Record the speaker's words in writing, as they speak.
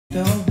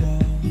the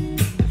wall.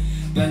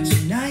 But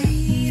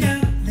tonight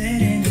I'm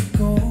letting it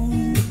go.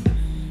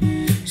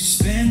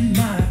 Spend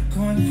my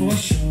coin for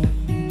sure.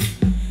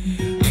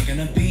 I'm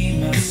gonna be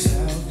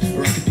myself,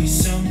 or I could be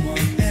someone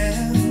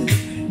else.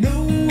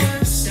 No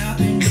one's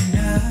stopping me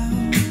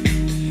now.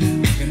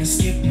 I'm gonna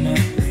skip my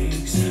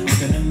breaks, I'm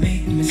gonna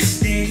make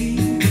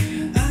mistakes.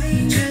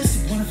 I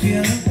just wanna feel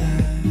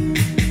alive.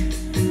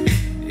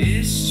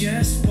 It's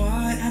just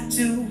what I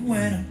do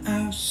when I'm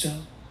out, so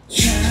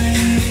try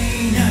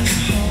not to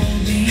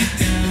hold me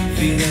down.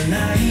 Feel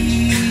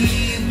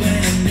alive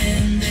when I'm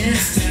in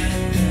this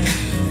town.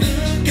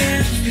 Look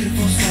at those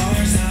beautiful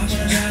stars. I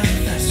wanna drive a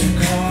faster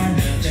car.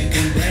 Nothing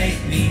can break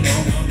me, no,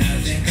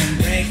 nothing can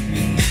break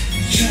me.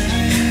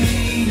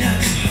 Try not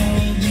to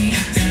hold me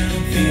down.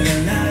 Feel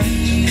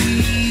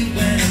alive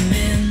when I'm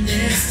in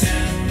this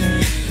town.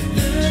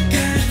 Look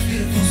at those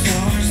beautiful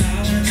stars. I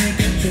wanna take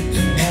a trip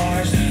to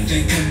Mars.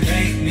 Nothing can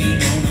break me,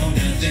 no,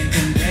 nothing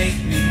can break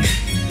me.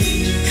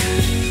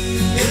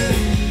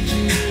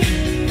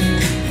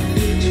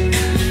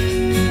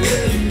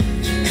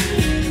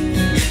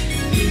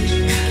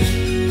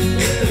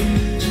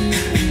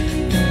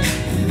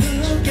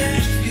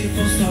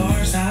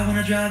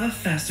 Drive a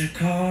faster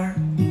car.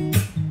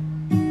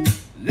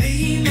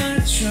 Lay my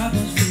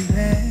troubles to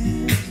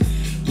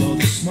rest. Blow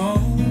the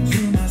smoke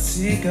through my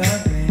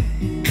cigarette.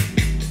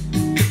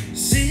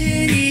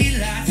 City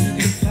lights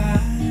looking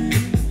fine,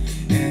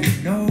 and I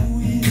know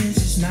this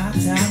is my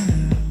time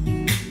now.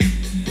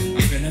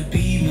 I'm gonna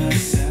be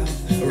myself,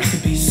 or I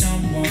could be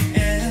someone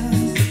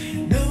else.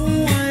 No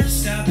one's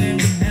stopping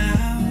me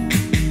now.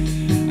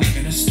 I'm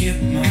gonna skip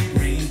my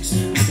breaks,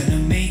 I'm gonna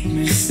make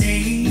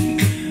mistakes.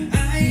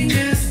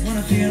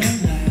 Feel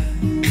alive.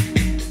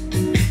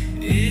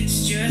 It's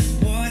just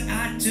what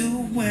I do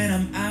when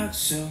I'm out,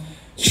 so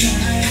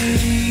try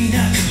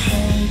not to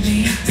hold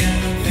me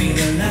down. Feel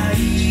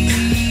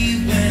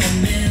alive when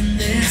I'm in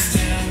this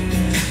town.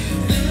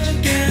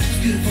 Look at those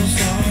beautiful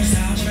stars. I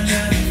wanna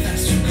drive a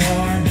faster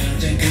car.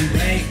 Nothing can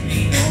break me,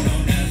 no,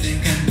 nothing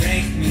can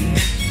break me.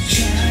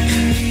 Try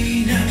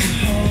not to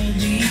hold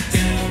me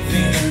down.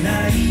 Feel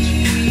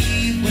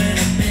alive when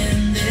I'm in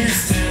this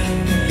town.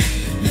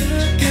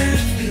 Look at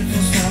those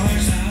beautiful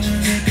stars.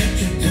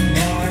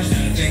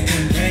 Nothing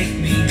can break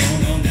me, no,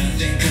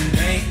 nothing can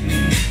break me.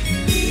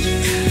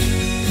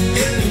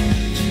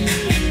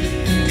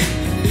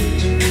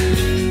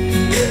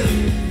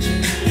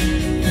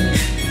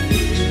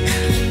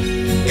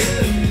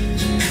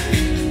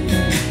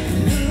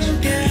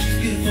 Look at the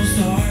beautiful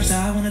stars.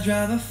 I wanna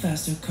drive a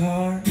faster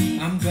car.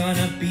 I'm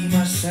gonna be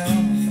myself,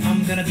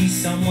 I'm gonna be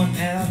someone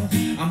else.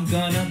 I'm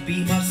gonna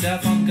be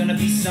myself, I'm gonna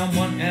be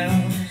someone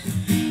else.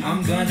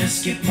 I'm gonna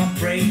skip my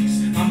breaks,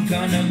 I'm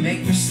gonna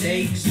make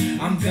mistakes.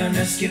 I'm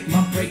gonna skip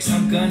my breaks,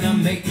 I'm gonna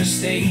make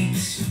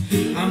mistakes.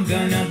 I'm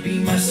gonna be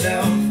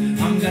myself,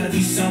 I'm gonna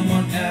be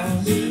someone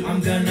else.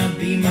 I'm gonna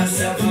be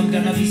myself, I'm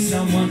gonna be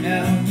someone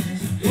else.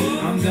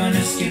 I'm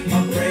gonna skip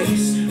my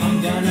breaks,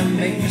 I'm gonna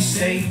make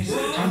mistakes.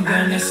 I'm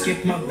gonna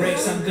skip my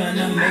breaks, I'm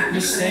gonna make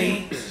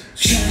mistakes.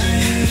 Try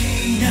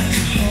not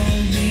to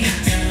hold me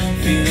down.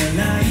 Feel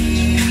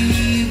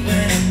alive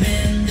when I'm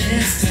in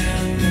this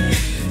town.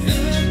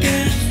 Look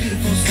at those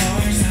beautiful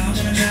stars. I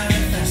wanna drive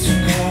a faster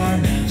car.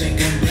 Nothing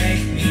can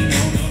break me,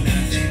 no,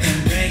 nothing can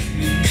break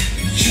me.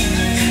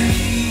 Try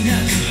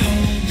not to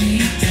hold me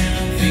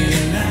down. Feel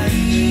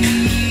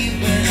alive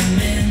when I'm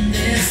in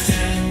this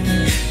town.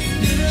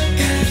 Look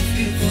at those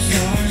beautiful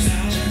stars.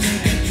 I wanna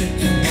take a trip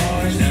to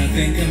Mars.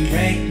 Nothing can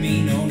break me,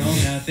 no,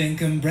 nothing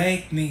can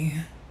break me.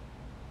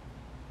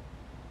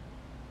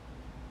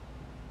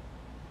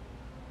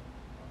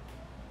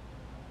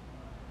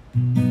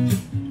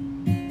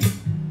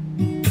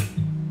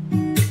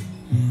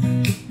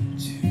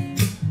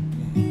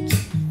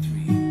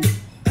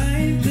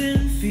 I've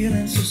been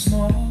feeling so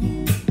small.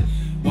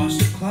 Watch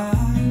the clock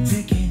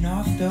ticking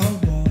off the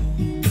wall.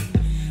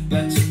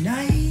 But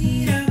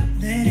tonight I'm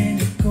letting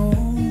it go.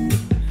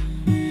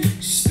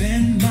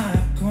 Spend my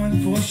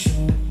coin for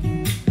sure.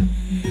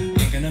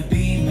 I'm gonna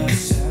be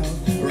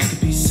myself, or I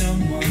could be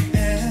someone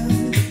else.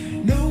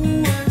 No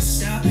one's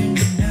stopping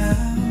me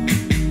now.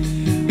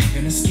 I'm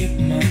gonna skip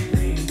my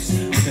breaks,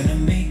 I'm gonna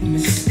make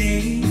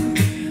mistakes.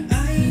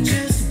 I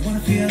just wanna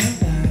feel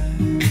alive.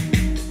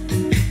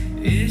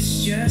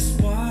 It's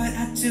just what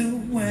I do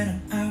when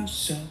I'm out,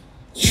 so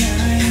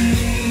try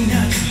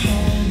not to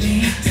hold me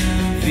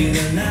down. Feel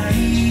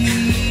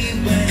alive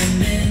when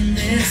I'm in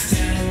this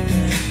town.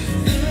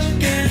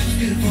 Look at those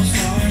beautiful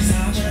stars.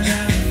 I wanna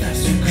drive a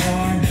faster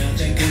car.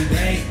 Nothing can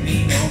break me,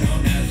 no,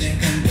 nothing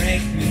can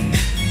break me.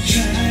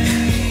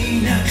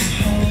 Try not to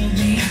hold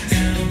me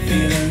down.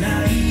 Feel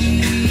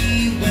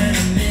alive when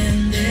I'm in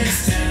this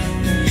town.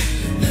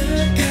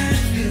 Look at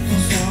those beautiful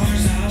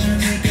stars. I wanna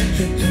take a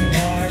trip to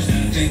Mars.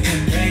 Nothing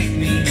can break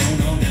me, no,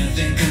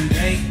 nothing can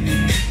break me.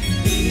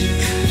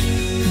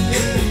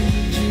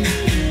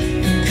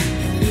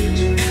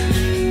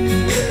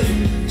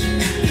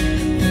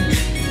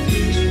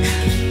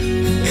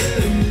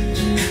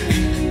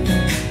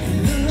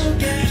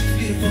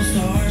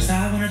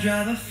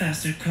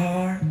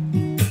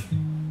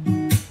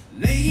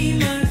 Lay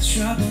my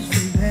troubles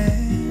to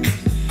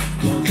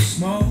rest, blow the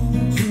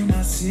smoke through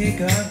my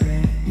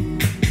cigarette.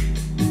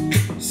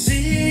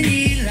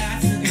 City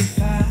lights looking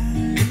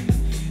fine,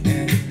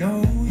 and I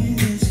know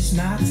this is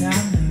my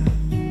time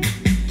now.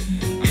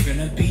 I'm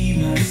gonna be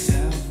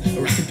myself,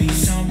 or I could be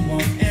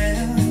someone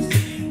else.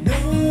 No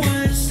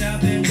one's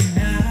stopping me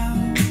now.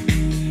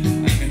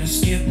 I'm gonna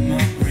skip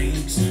my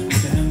breaks, I'm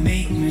gonna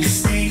make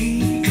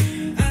mistakes.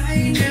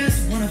 I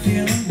just wanna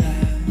feel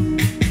alive.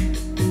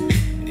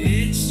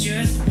 It's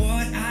just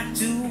what I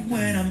do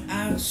when I'm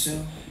out,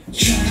 so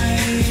try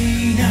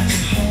not to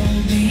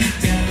hold me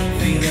down.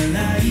 Feel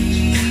alive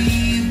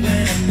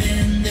when I'm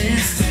in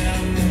this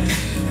town.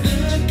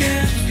 Look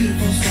at the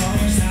beautiful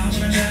stars. I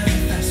wanna drive a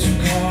faster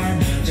car.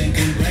 Nothing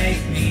can break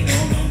me, no,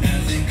 no,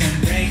 nothing can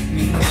break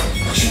me.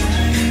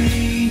 Try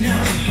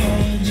not to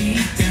hold me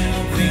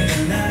down. Feel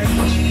alive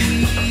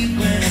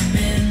when I'm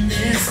in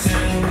this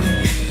town.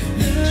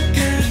 Look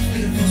at the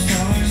beautiful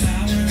stars. I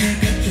wanna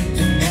take a trip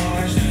to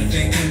Mars.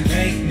 Nothing can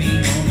break me,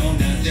 no, no,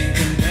 nothing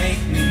can break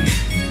me.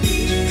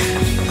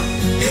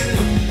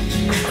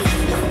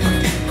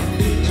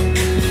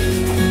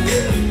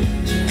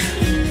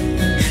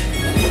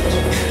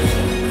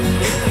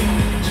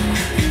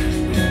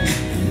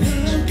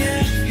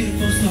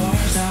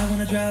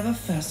 Drive a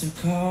faster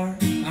car.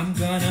 I'm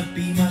gonna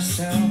be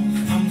myself.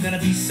 I'm gonna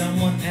be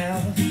someone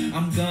else.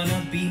 I'm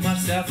gonna be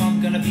myself. I'm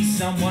gonna be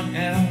someone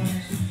else.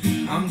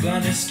 I'm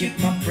gonna skip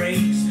my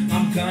breaks.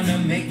 I'm gonna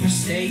make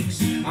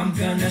mistakes. I'm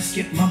gonna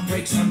skip my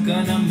breaks. I'm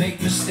gonna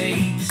make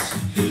mistakes.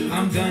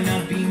 I'm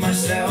gonna be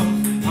myself.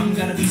 I'm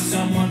gonna be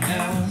someone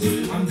else.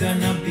 I'm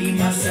gonna be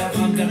myself.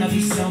 I'm gonna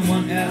be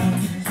someone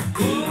else.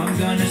 I'm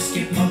gonna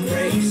skip my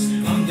breaks.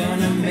 I'm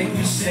gonna make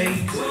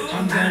mistakes.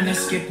 I'm gonna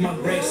skip my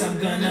breaks. I'm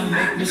gonna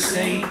make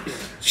mistakes.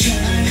 Try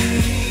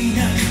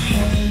not to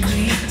hold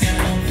me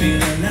down. Feel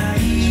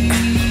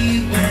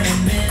alive when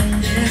I'm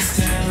in this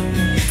town.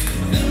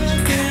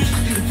 Look at the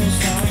beautiful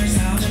stars.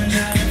 I wanna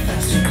drive a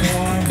faster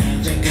car.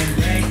 Nothing can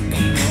break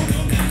me. No, no,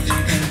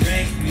 nothing can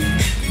break me.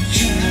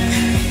 Try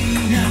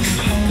not to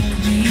hold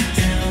me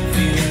down.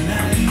 Feel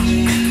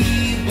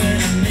alive when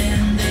I'm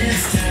in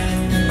this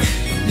town.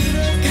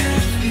 Look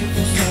at the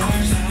beautiful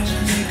stars. I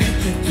wanna take a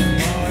trip to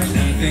Mars.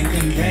 Nothing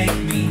can break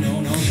me. No,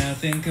 no,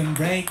 nothing can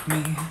break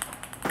me.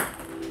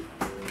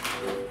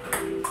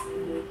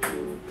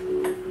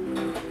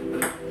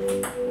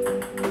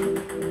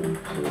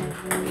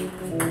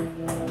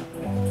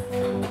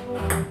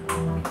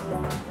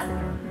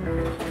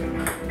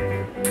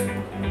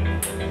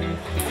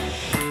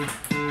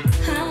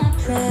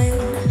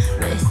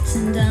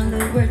 Written down the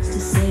words to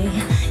say.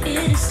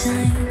 It is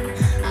time.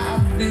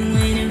 I've been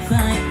waiting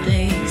 5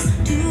 days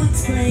to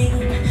explain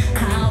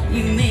how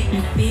you make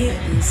me feel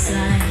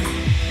inside.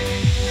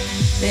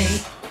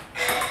 Babe,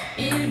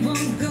 it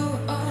won't go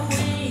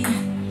away.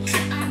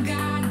 I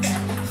got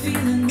that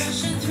feeling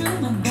rushing through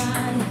my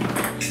body.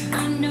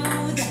 I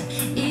know that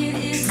it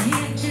is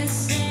here to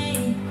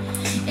stay.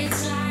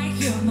 It's like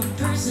you're my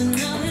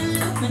personal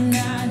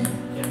Illuminati.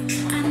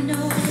 I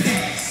know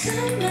that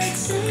some might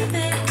say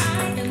that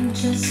I am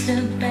just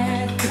a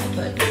bad girl,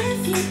 but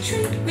if you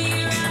treat me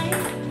right,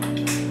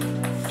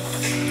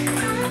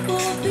 I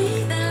will be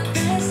the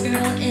best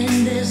girl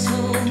in this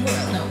whole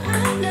world. No,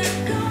 I'm not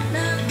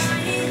gonna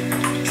fight.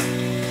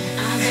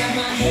 I got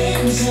my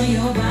hands on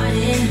your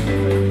body,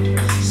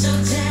 so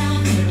tell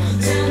me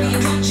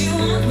what you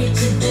want me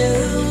to do.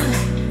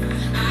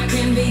 I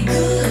can be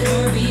good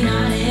or be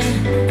naughty,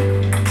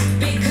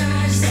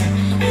 because there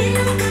ain't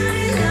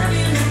nobody love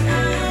you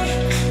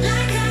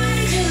like I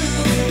do,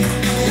 like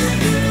I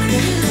do,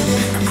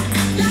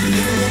 like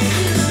I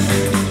do,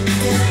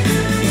 like I do, like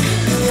I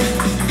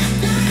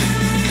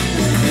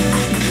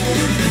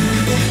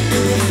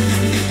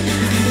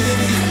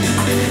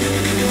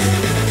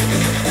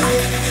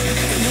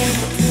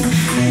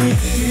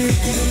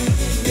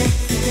do.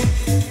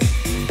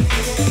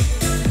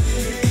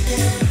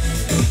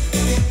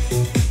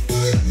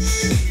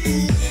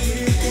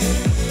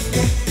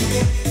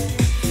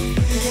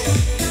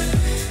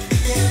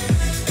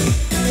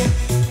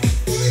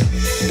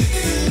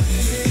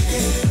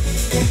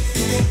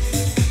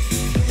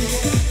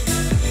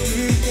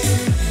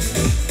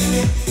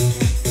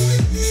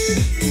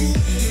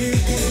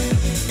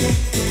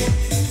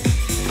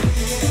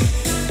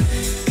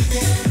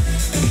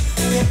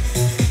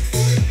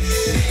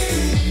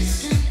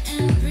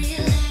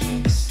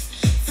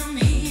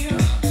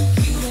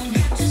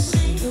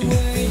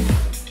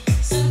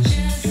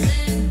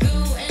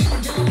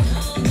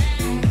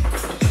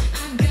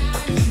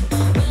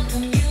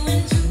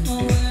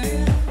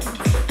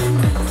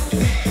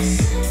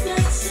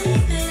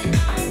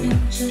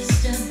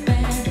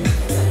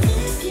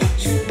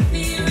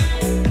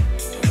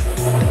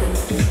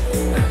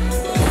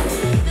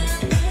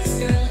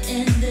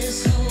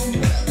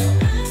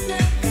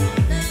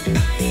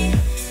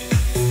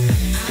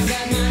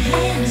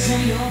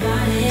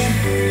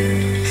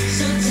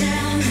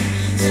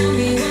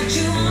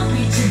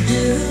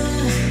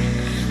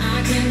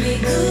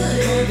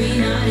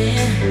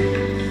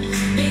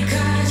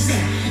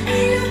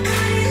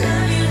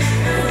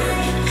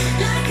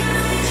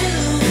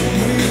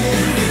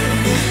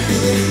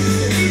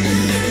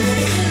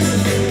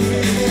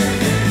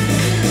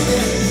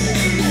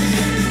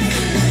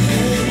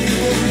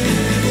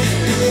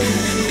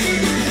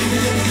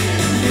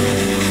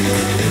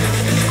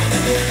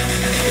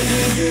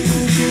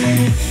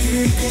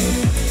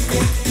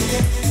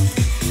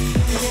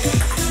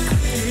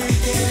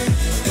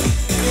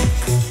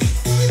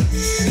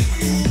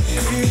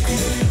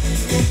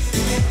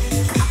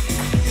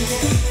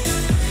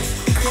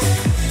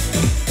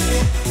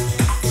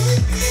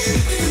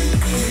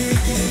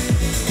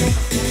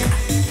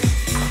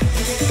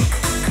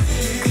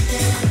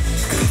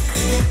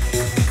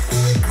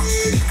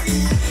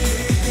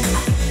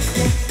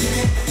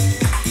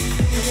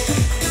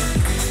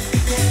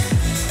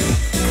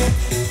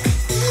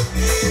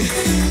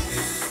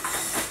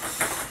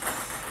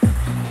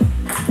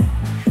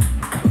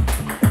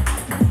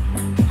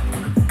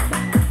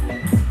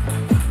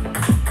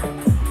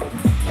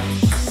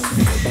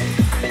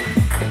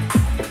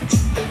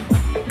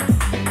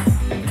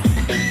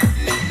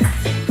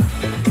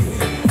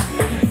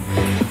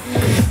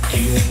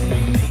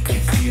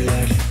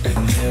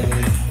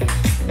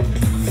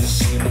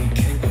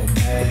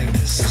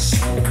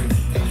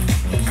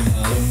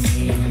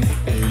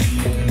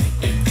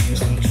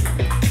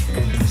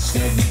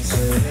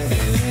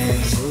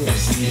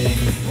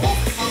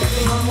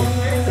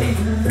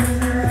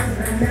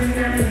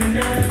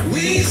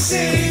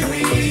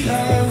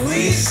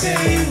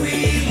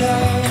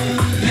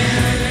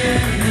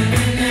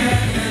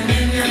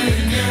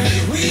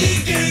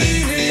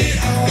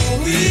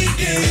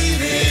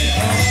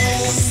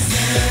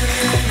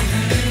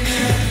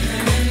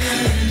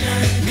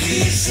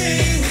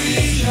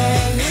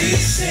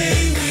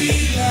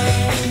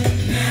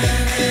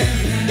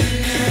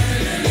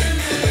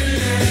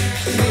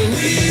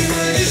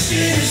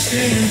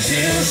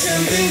 Until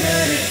something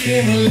better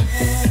came along.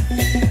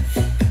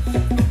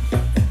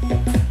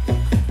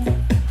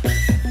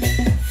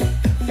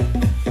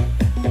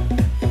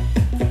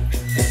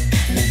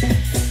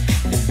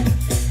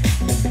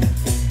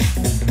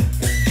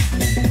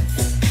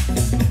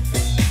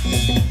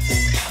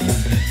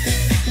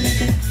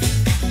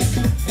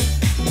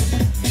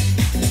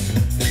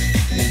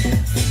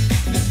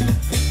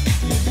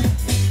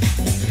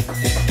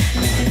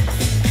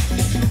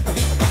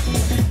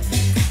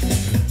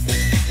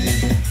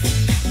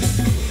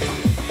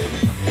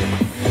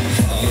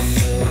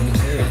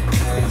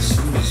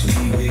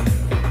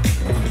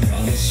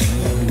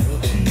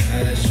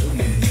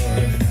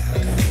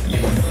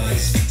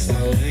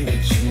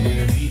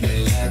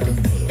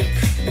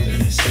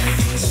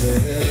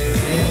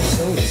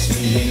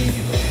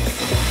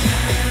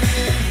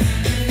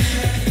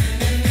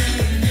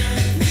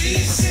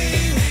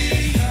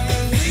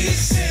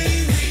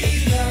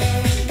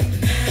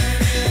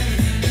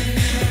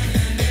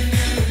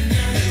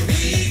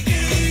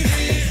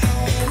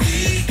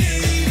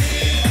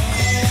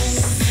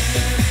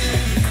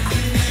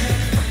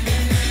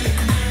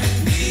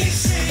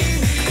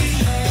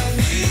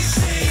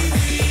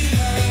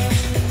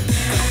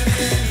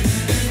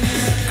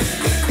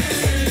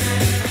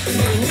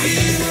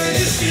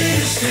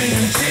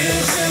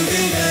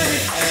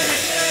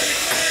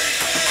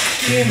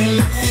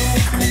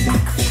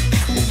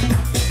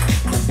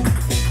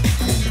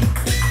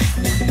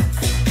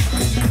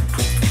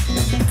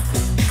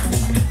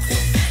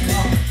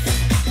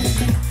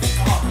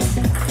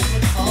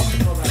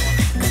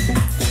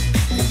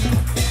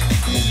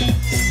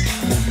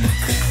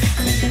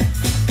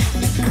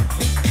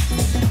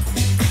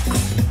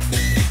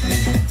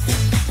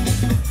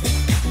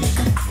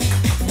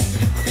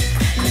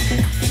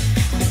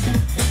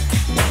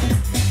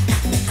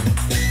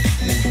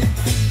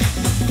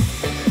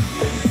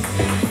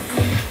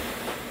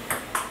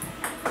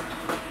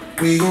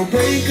 We gon'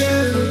 break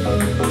up,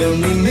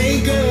 then we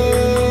make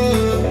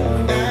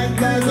up. Act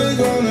like we're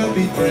gonna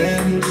be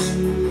friends.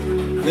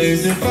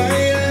 Blaze the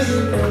fire,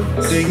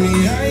 take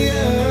me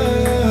higher.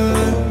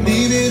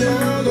 Leave it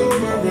all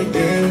over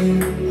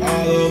again,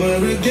 all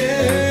over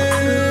again.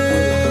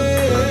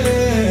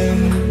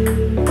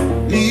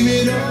 Leave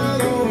it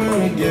all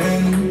over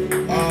again,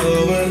 all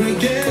over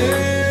again.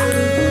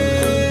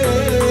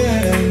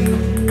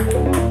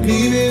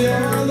 Leave it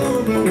all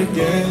over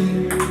again.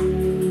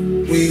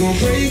 We gon'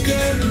 break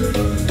up,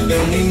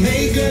 then we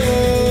make up.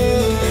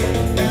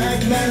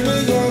 Act like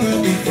we're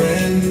gonna be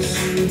friends.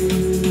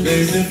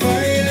 Blaze the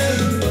fire,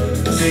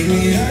 take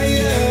me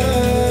higher.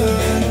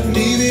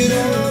 Leave it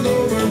all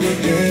over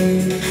again,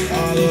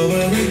 all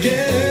over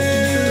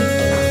again.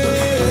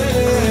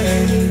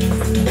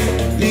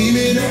 Leave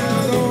it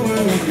all over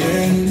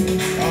again,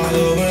 all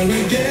over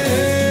again.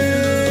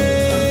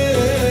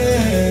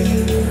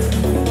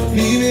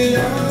 Leave it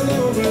all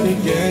over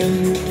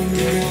again.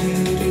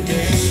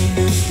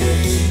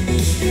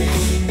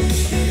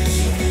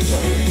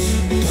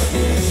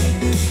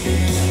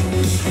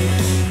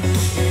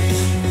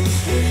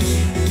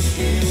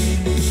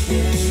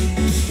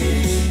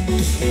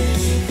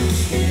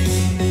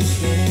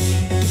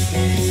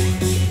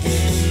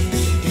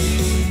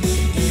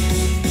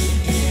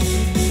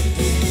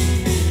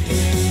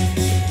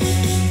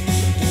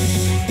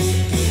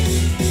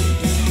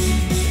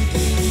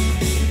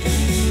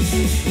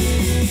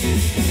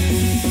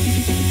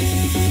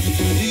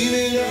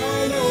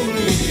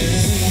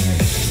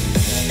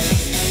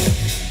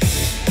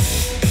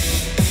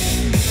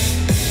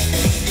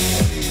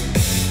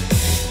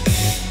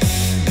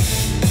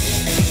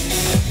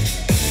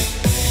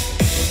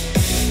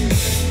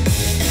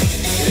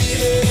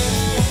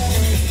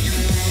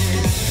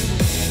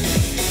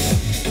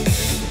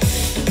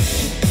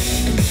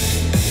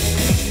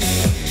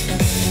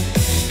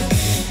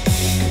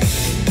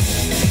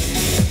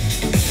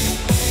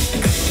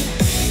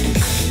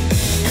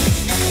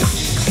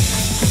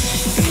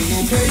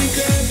 fake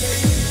up,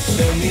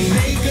 let me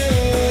make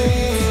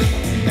up.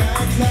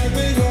 Act like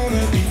we're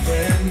gonna be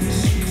friends.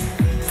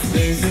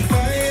 There's a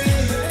fire,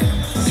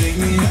 take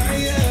me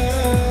higher.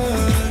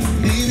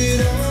 Leave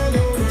it all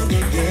over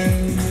again,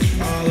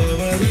 all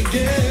over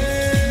again.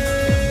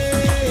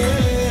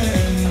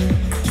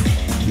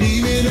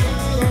 Leave it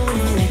all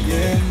over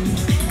again,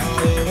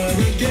 all over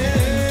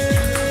again.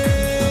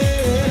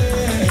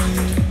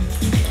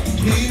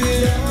 Leave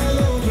it all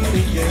over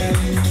again.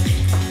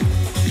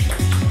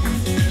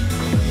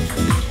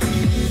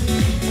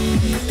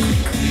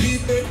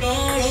 Leave it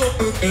all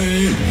over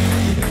again.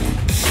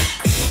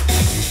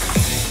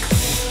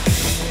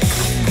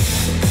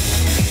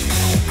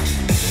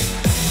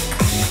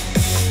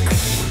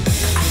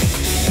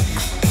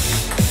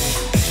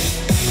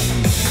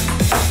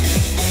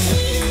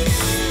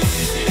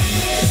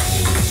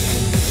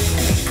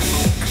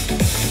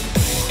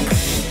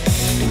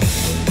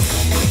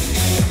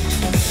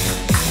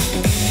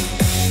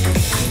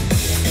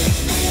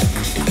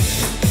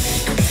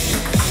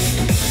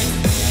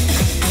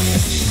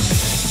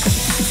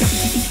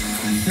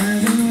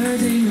 I've been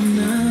working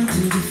enough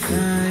to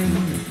define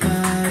the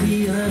body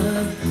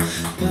up,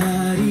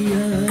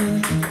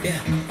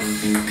 yeah.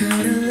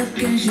 Caught her look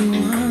and she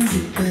wants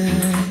it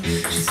back.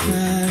 She's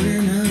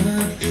firing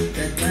up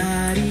that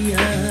body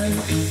up,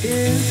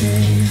 yeah.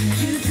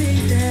 You think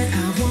that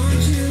I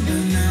want you,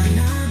 but not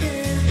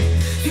there.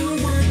 You're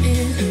one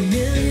in a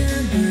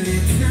million, but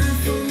it's not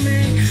for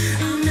me.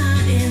 I'm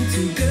not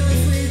into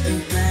girls with a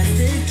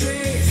plastic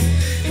dress.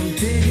 Don't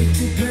take it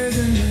too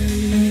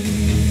personally,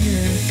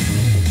 yeah.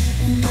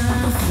 My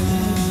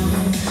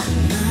fault,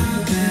 my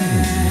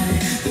bad.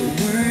 The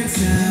words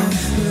out,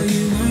 but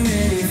you weren't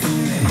ready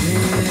for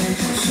it.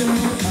 Show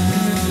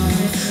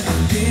off,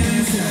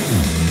 appearance up.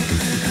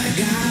 I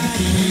got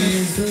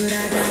this, but I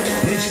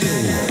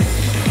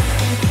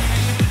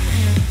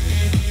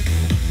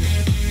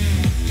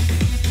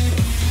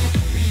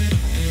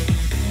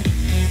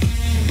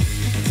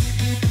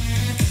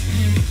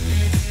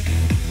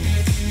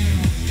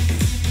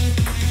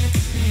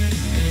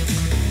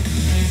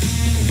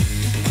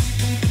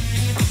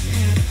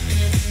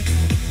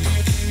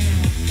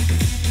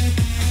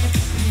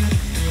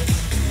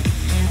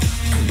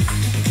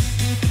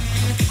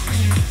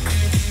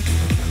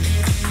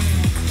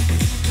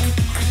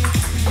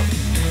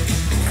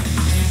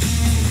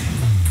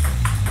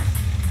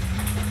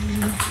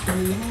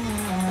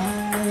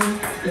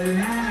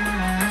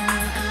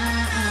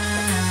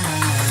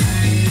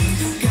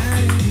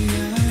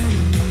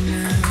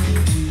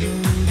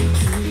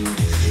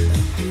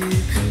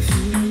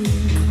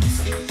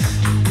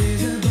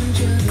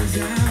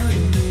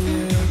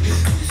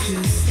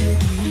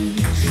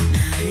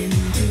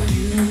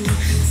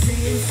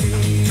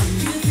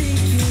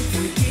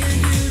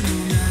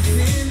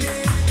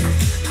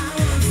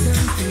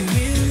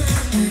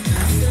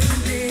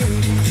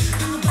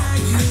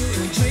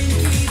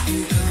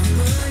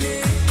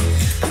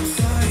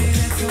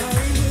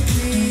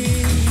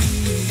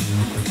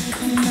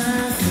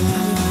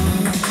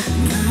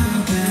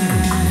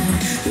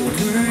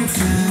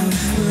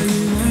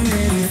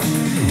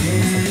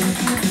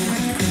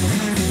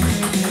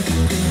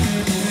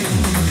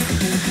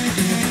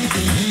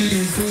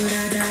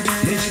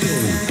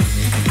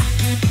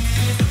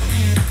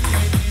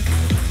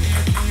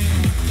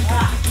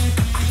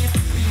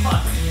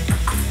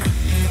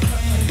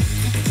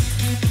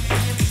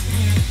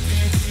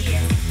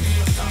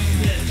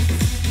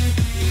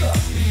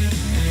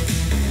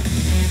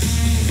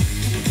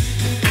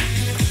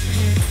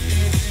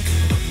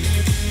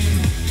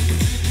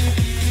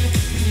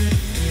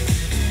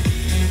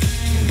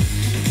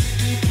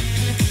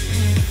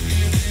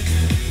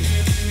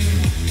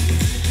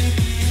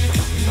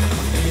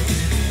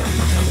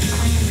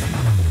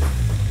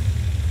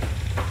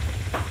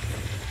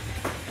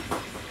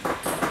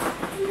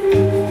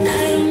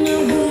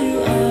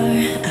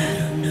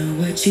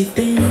you've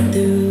been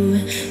through,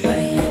 why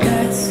you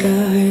got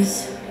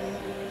scars.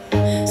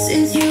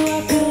 Since you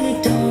walked through the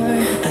door,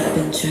 I've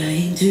been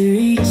trying to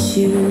reach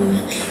you,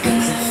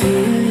 'cause I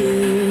feel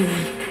you.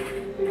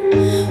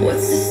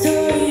 What's the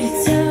story to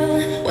tell?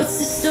 What's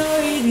the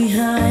story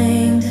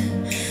behind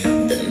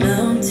the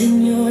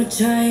mountain you're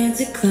trying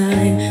to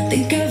climb?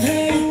 Think I've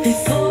heard it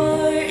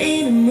before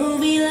in a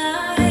movie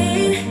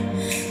line.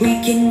 We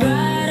can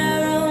write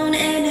our own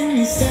ending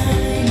this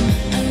time.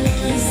 I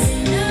wanna say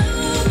no,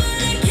 but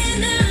I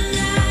cannot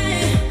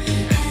lie.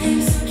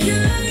 I'm so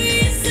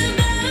curious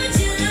about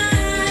your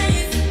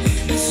life,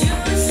 but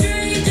you're a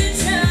stranger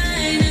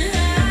trying to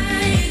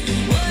hide.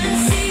 What I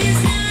see is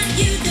not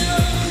you,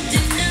 don't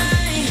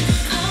deny.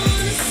 I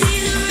wanna see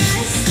the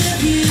rest of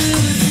you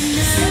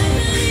tonight.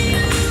 Somebody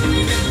you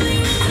and only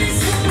one is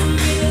for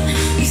real.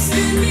 You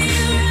spin me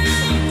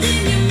around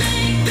and you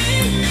make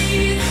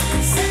believe.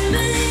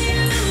 Somebody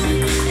you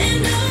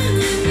and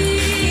only me.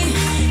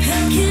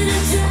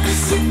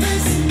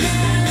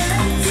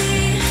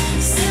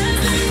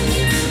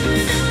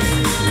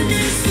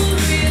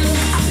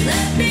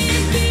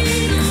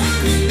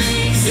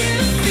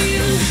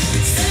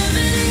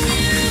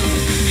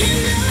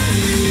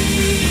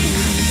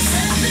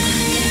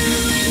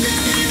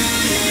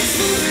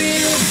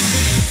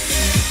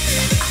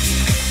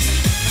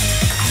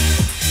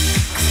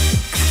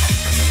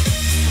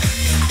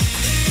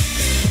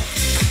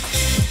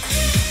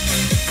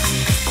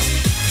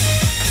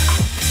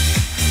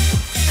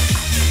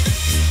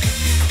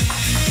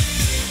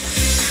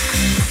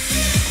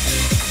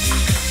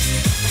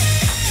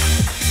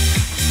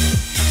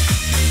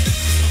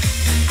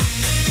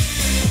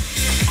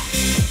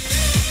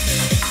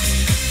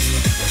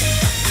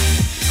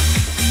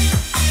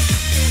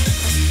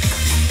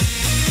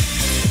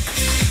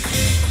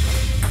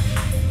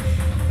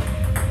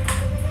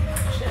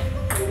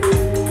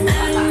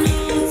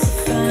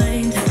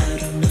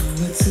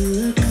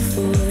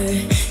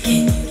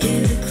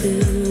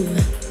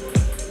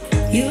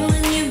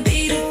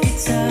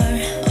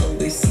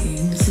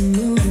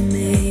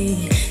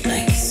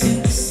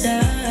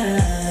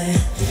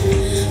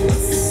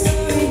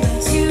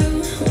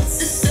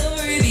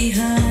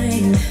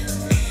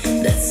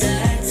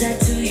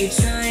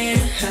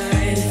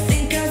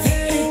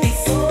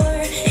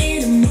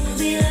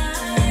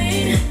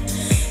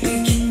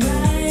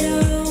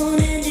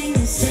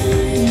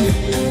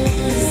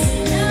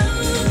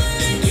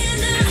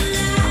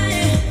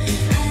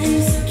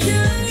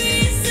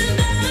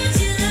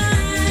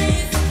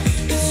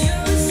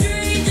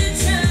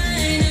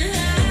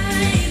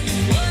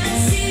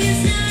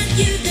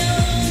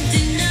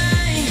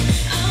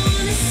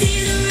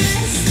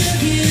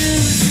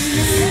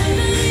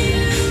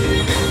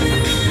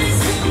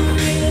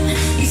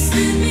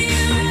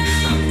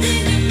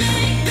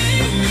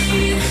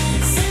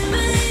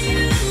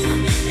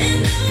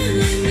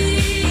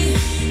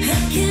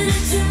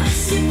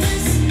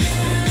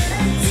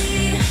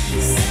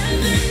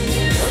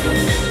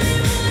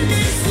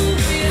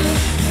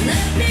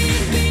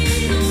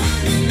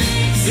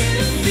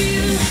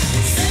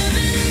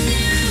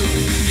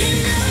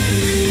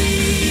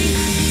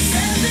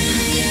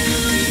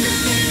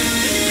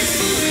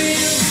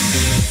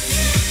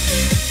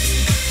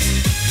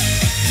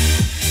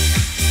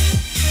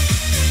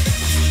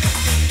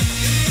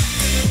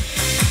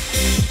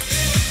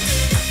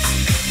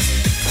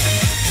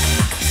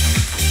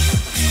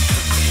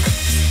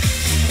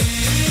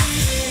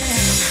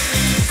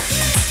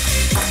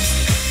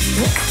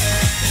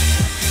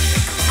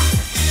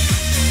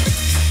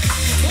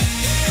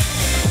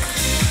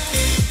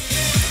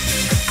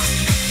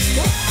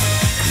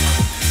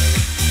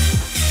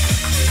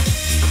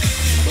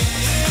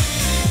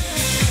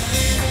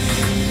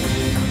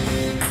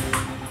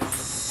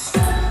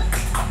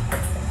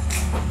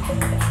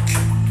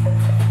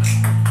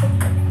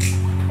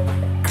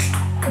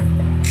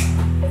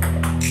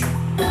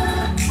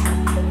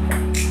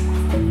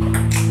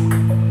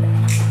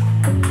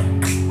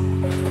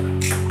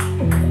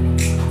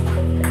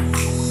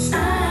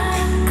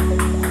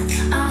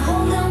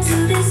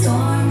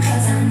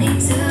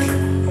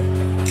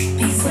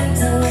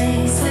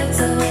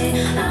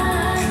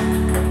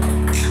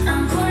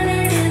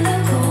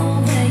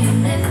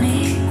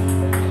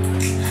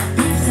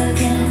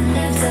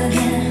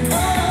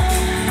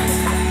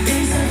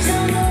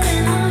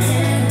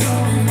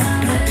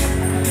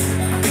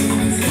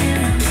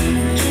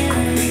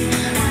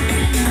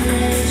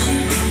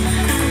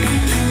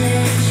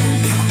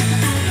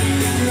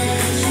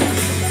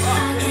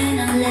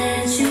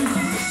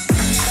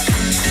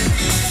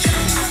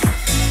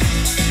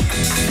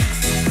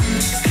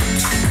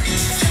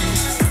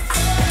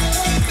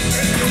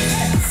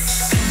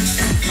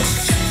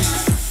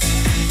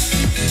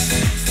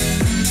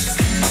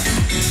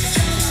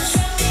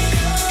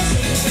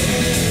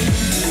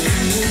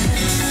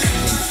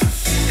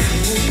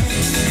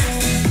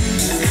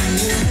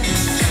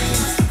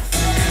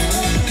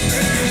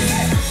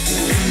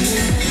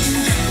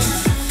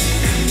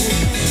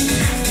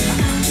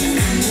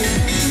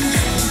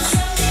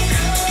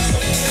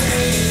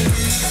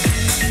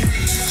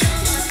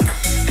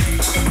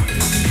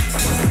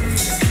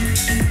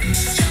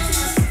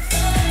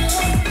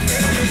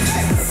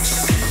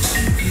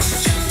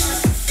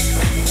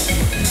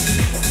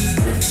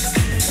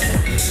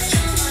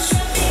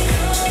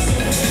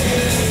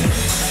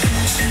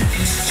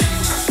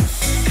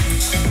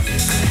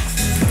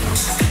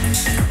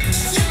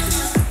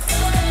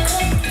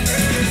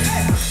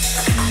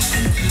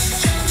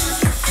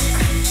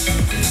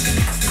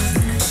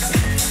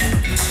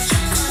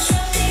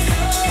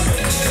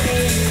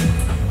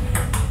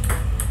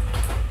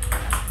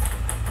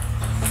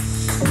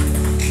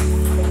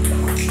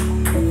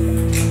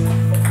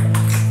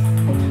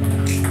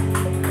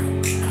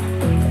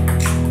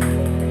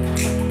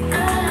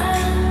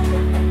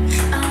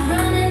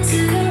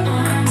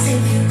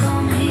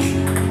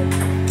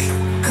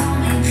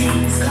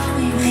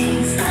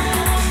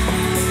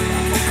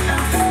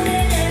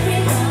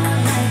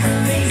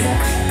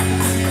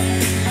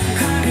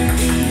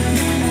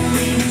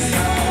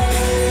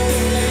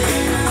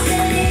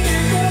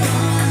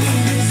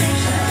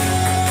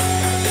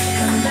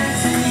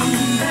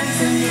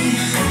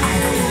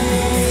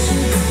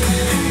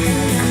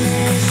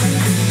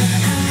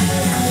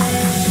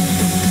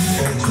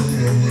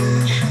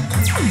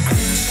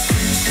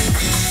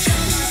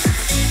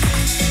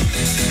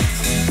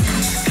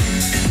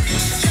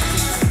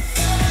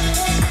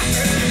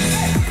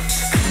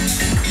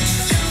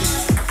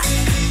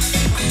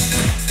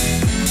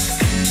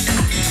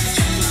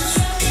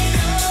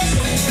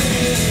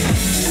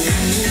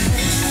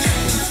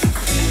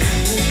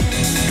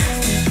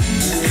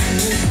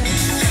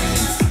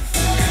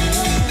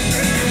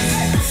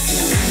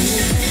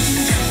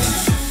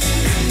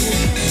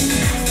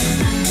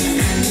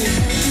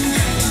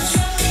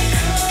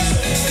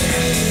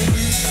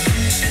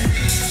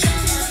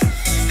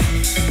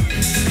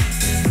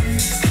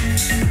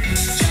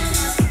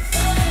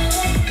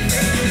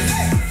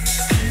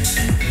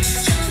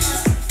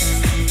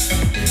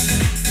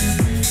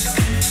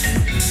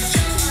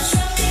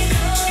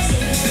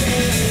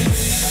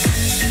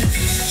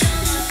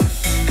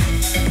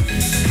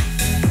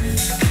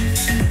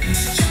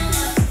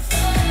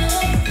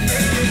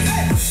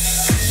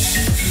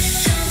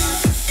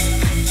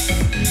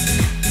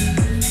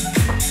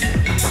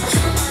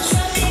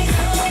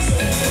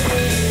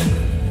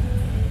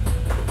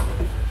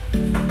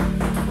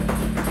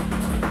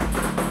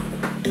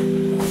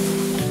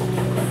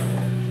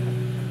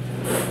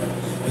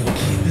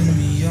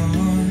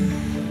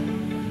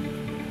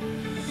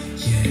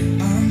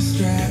 Yeah, I'm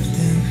strapped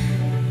in,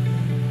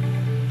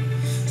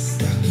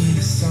 stuck in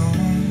a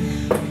song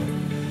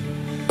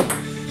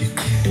you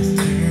can't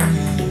turn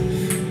off.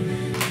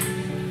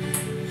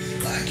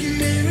 Like a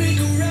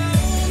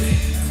merry-go-round,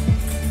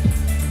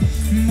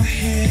 my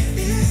head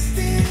is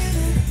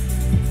spinning.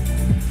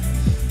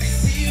 I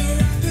see you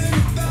rapping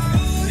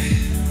about,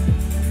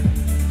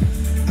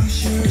 I'm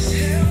sure as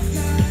hell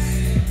not.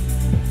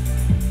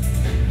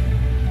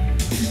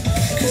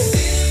 'Cause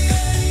in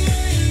my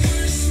mind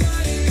we're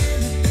smiling on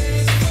the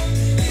dance floor.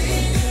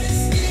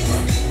 Everybody's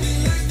skipping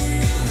like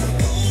we're on a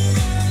boat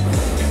ride.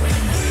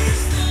 We're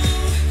slow,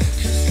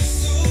 'cause we're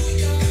so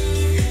young.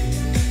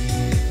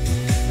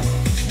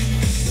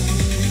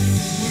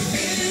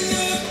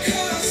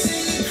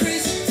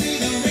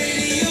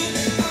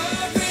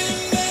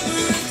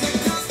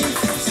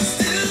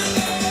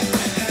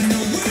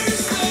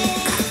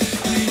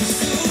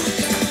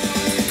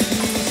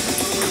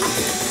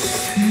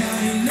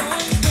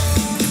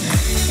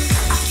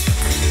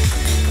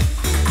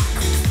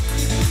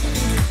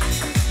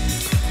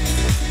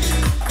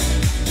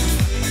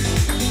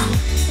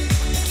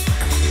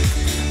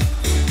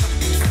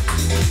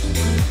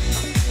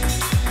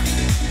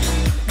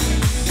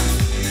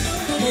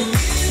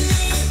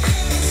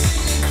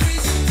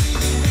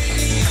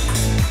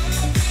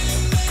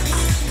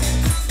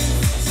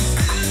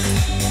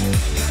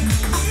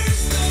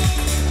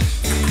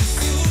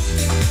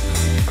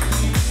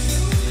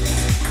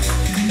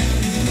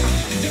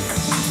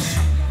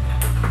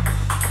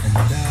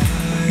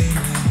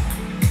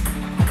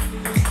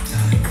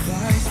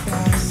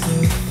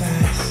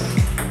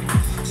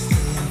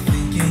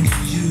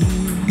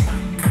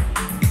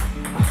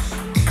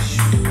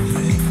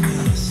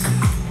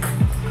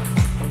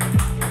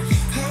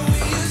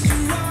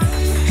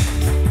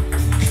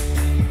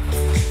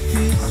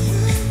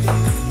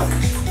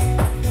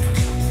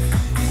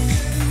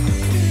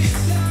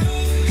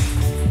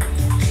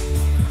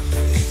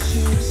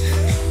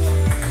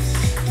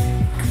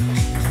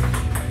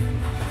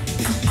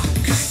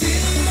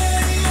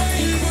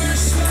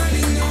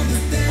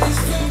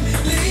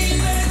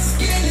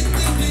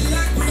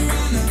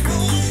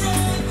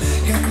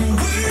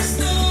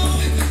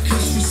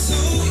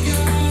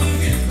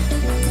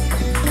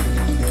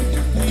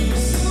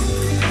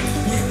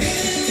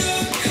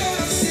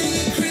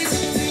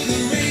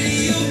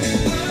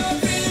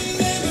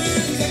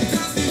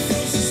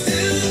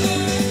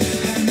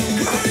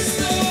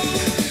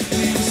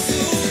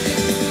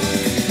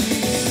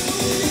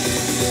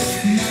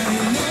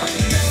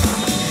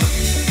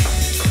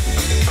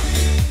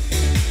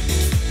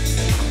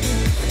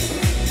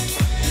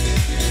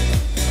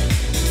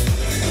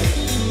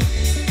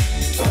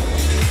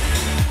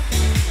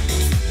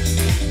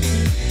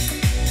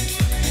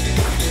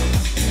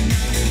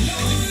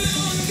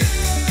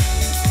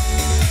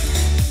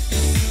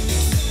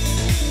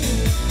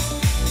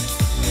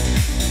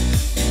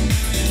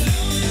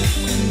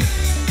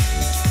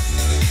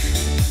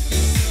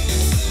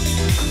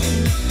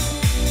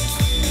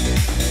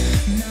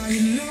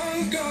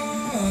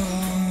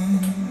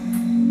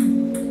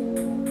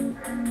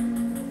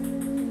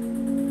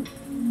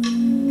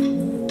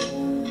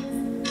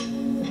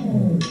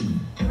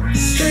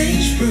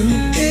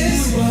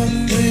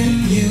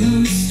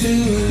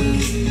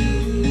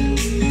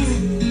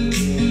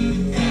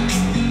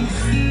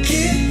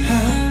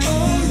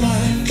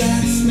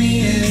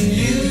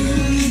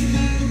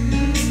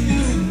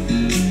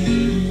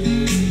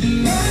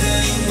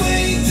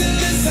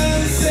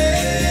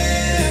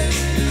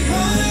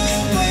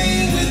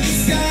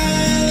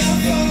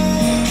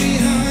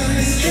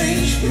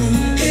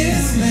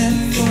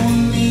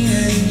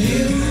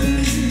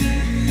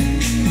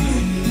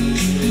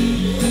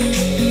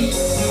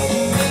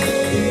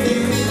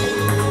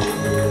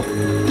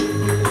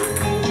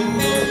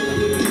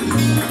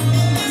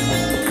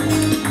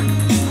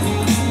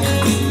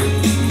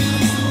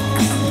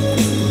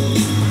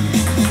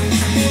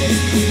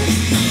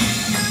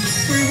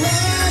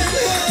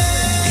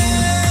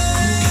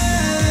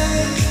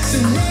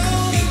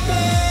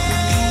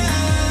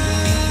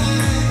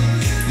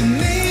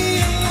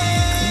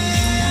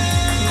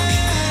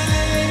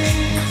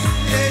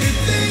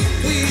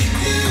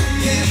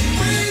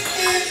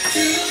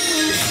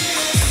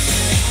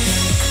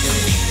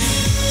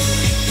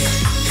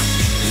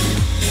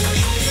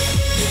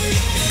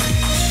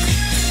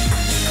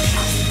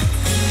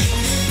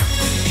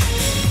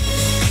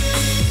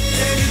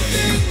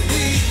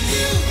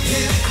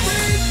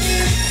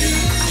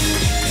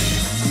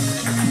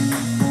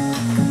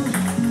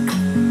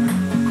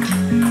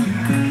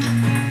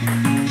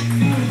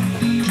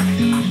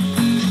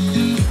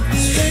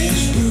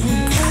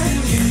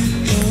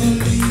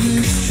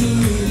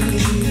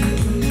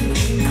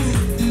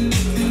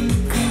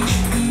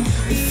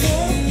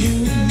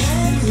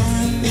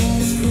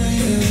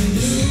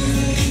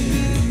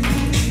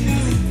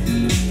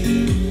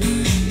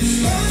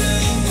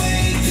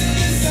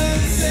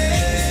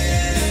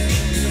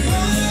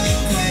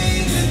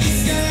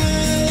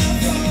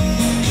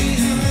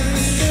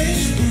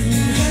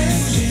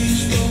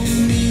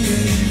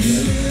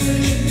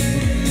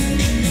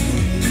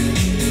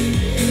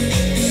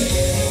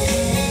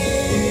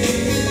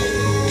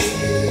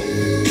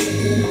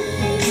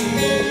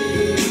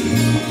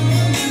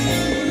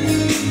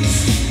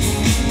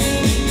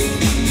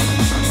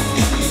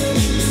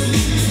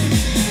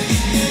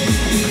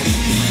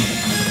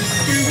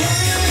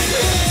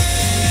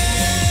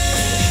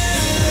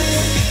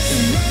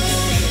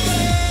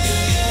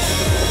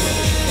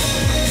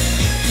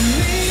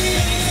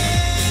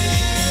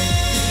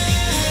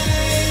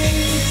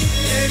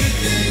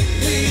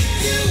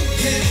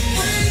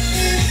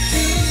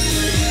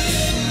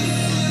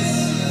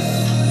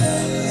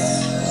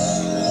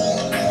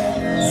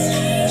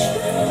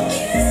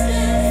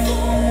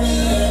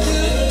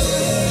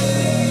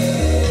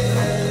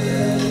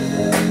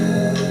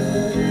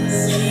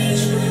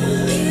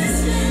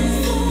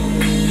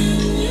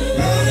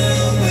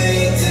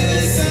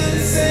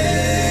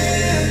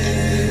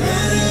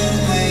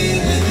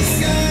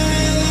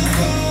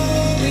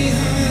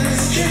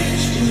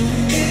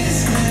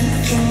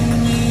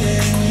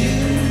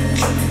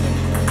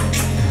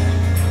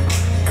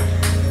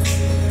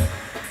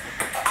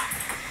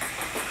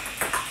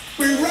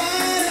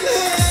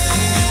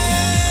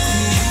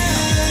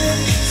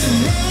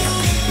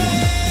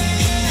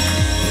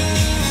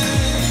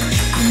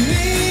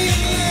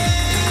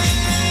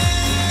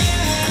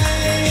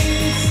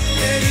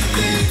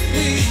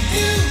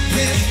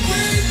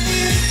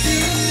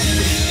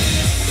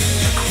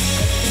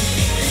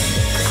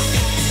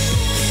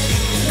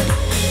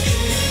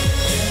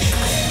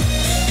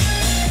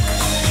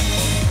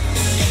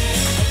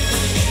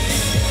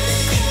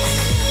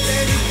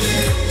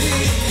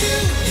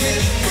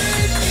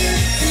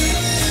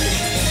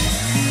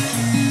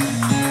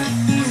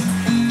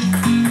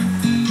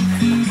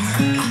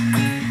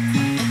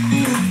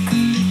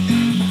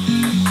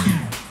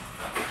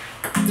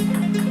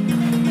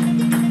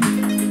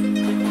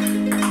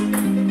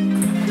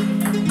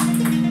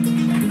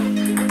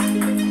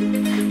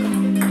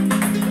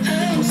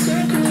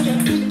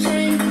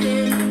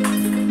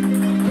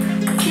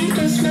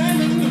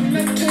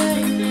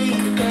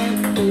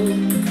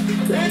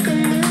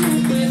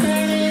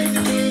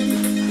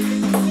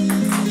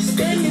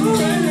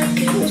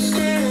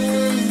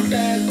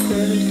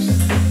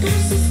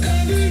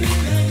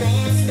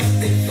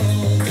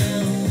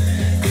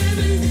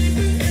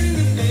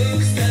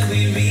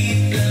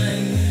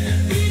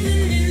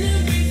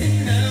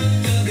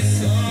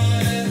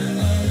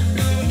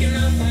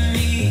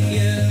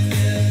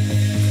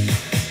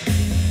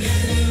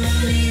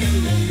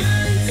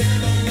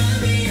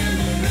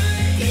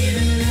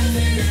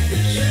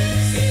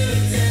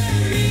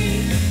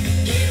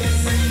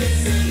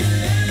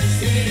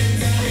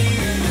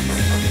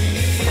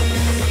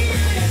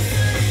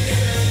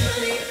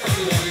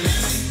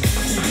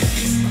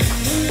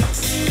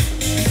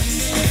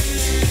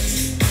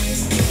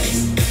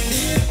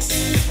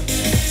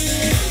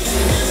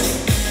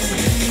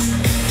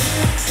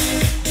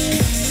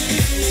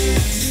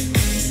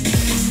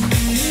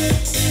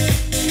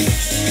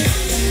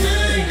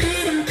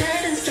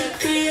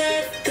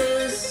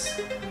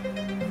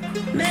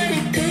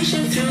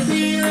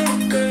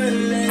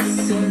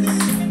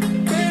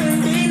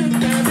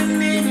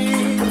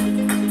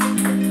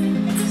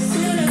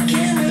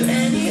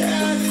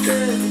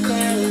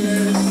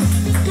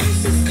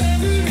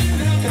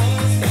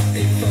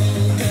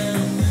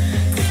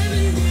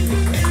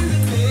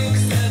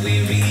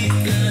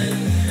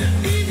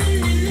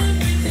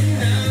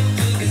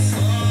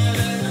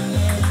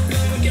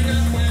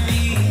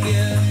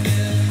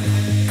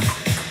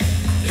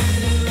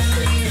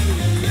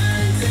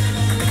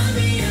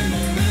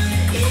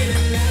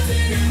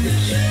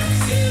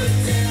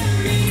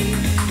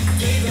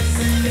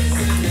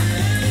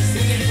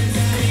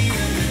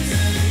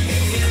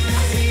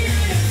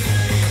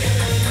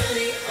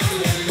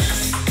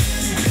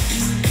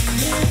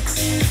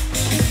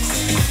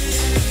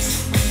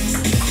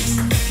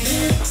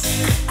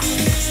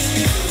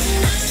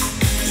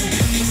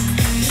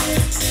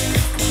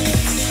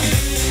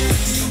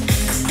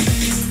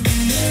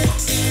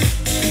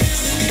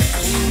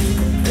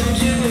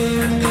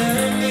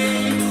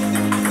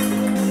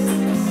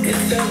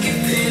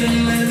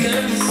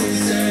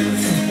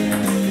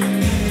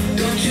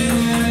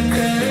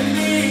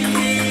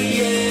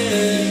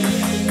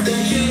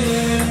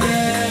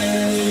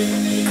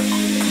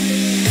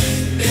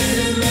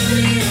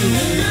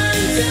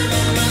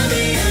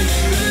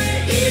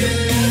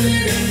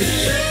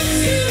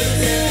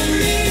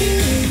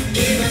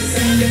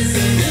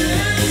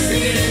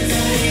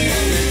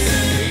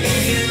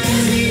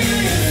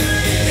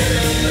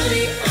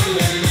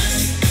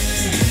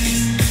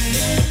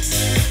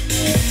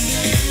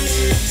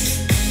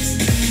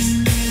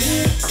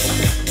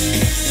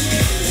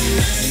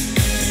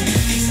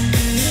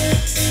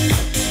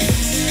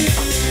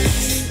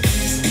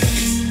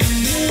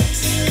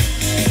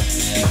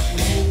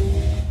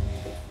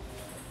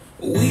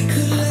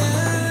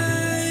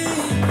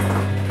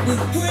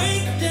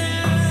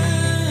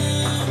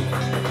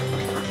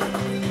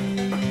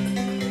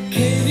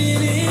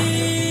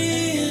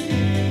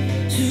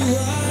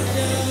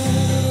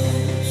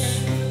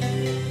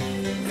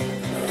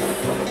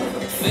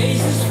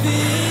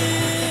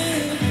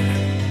 filled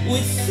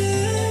with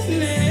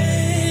sadness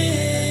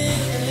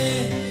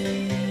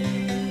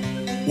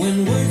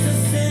when words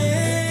are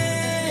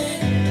said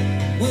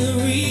with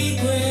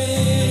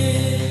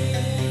regret.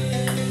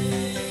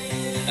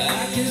 I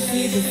can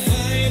see the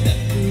fire that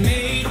we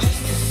made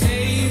just to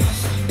save us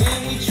when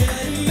we try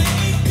to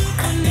make up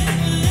and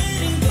never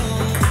letting go.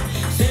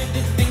 Said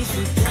the things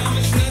we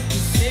promised not to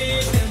say,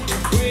 then to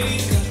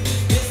break up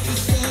just to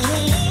start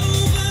all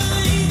over,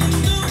 even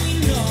though we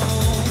know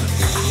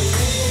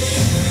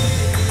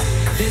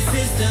this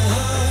is the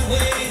hard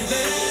way to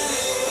better.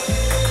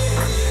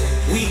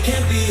 We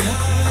can't be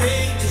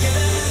heartache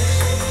together.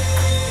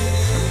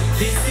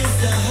 This is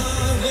the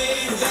hard way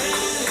to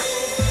better.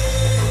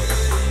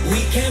 We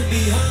can't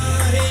be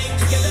heartache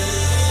together.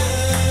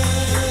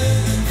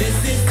 This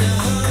is the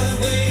hard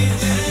way to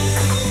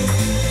better.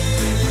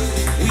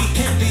 We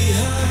can't be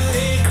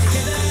heartache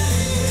together.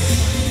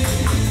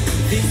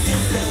 This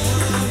is the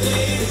hard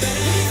way to better.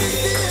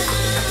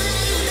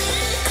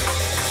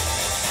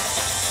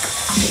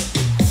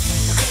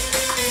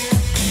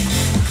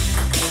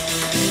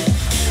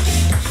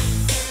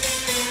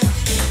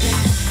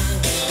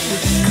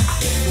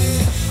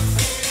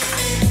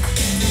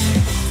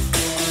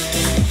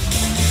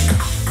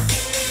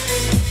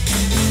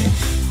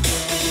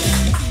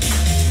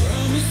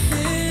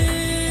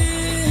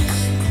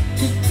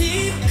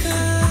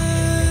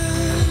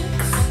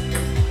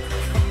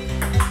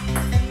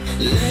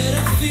 Let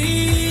our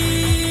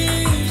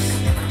fears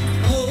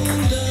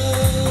hold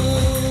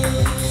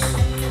us.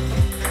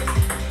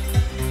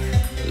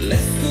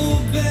 Let's go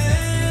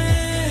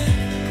back.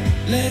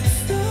 Let's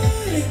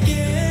start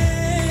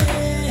again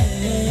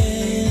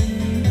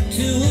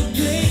to a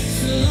place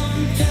a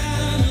long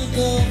time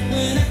ago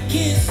when I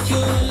kissed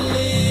your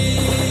lips.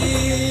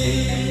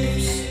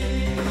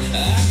 I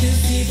can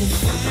see the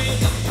fire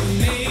that we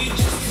made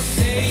just to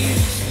save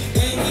us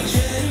when we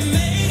try to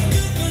make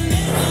up and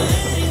never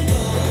letting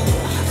go.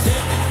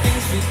 Certain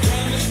things we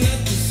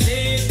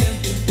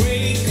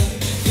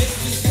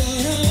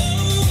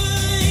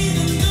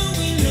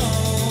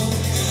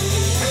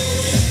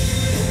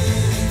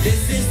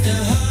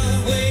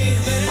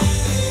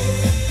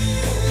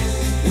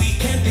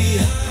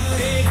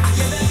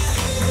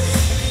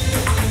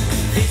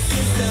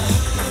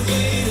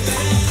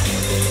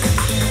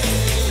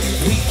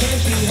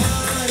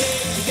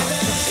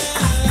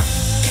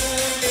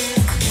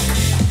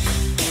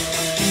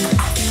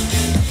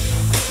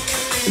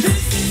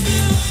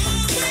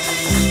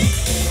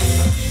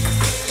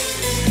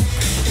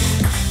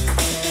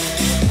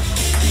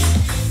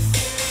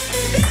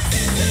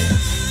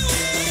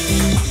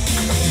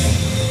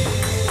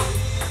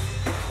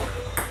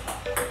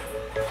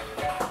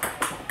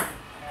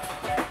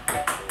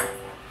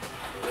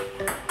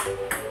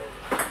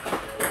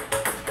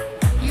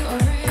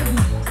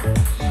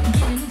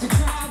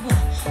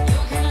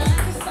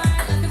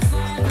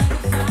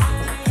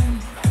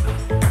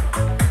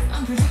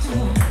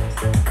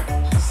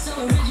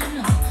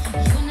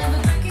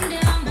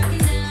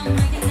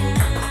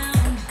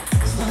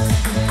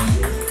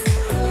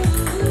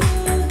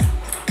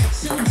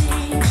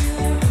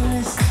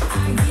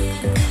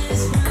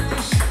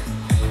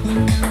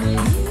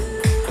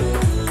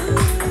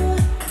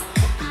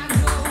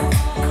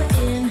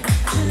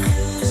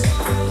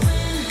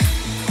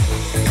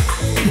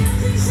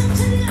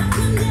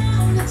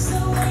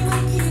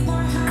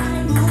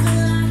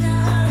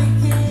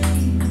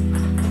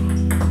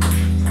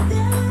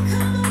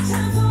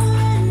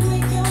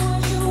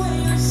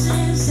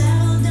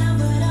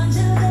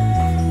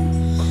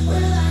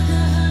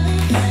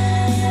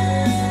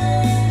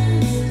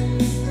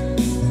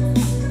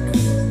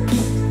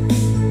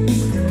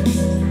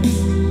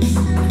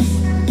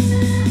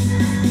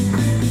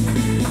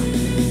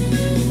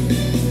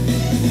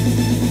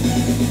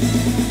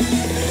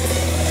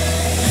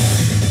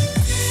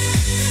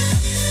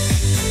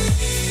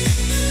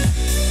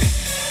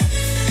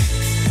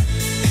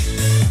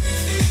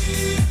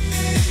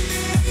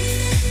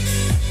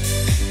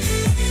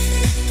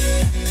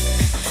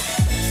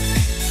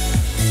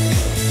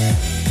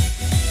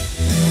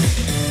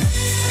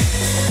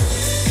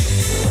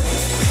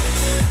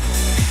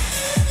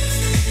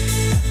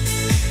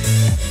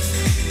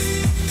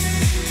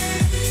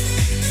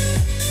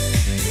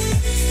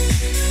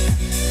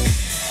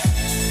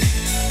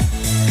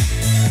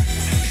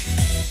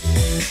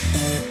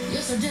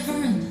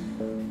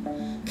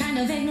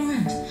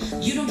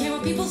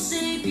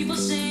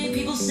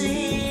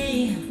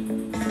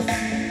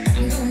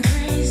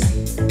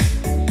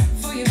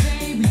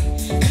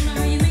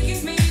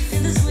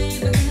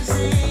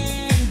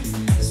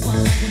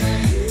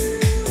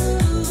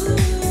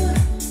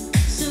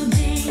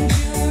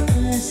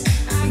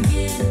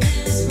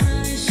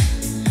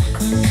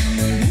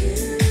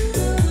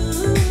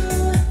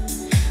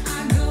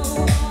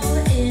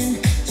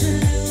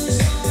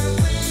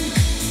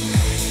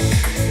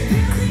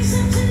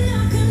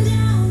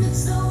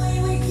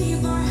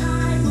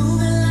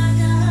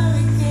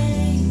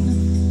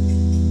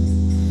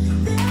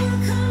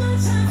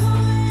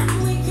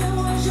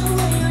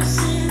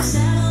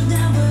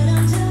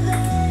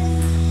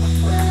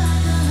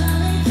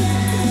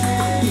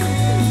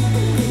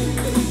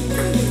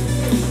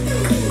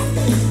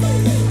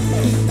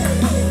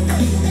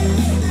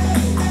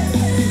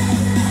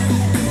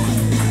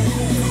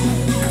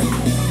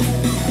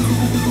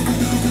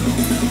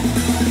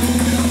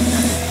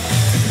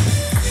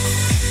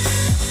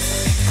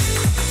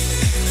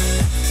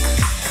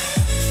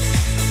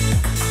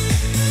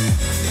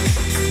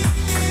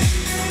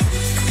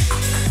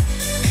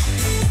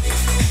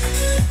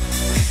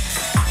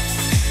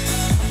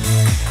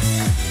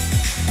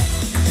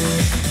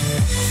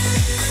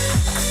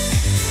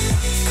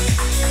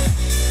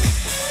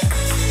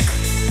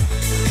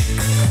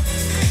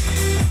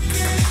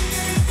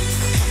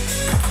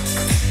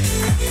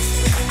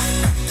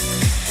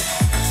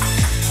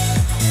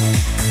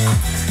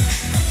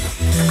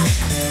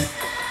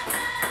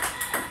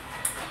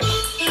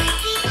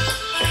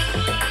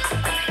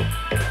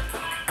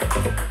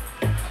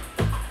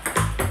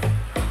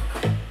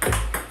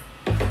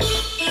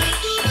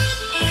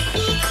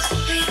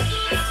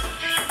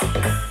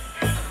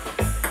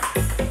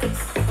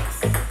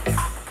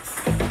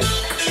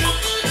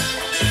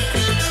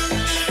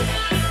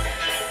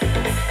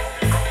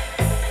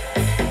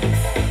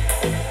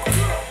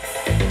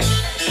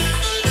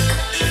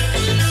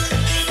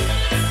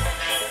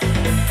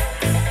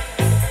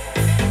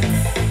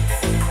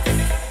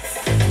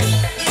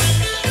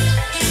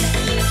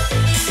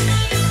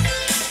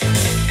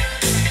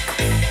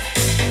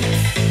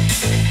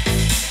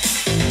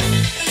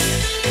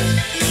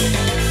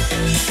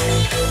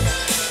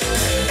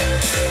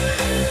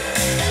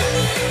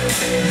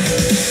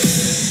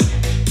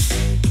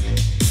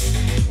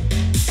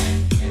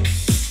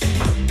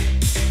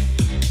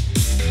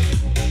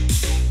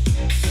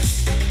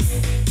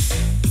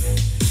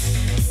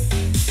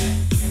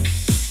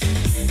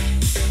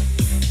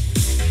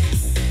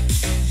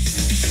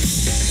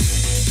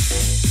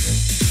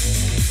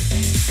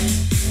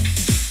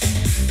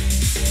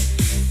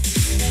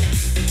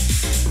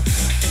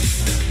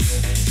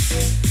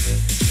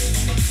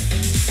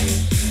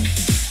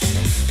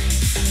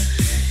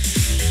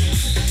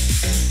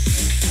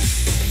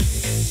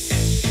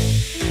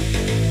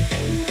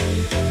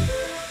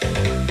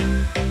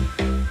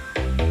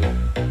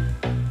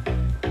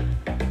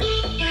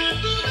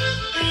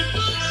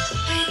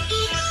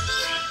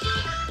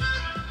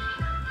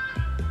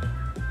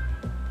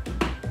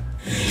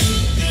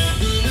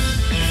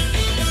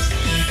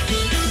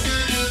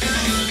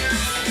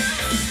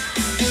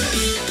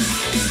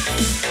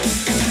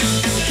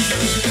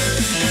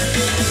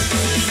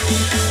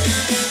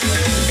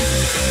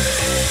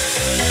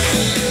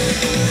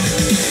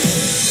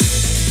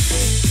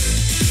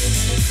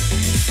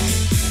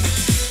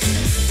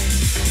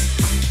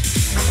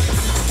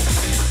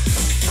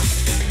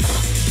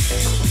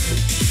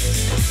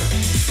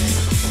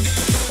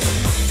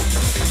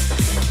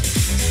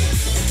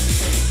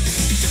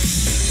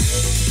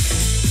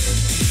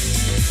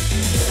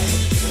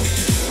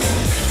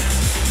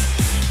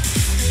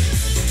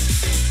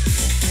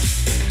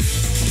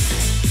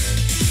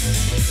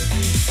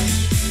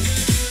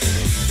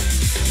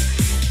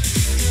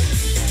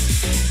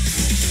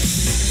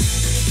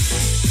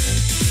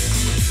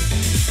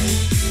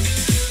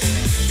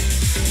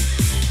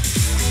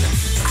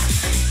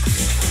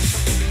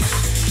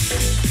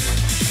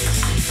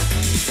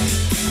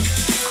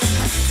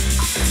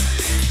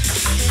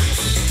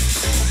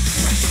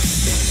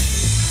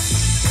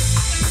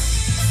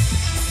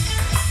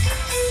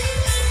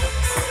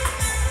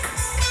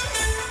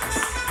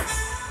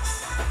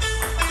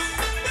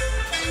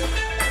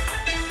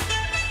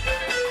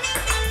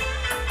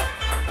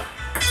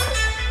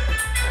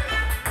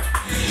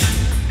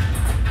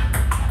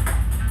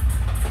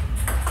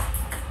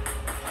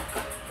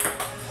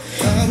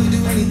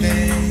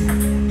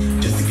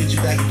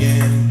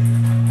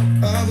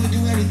do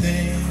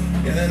anything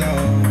at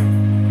all.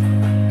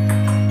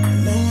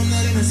 No, I'm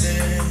not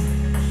innocent.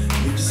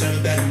 We deserve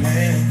a better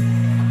man.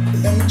 But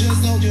let me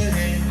just hold your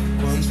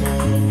hand once more.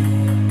 Ooh,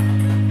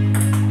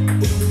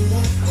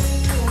 ooh,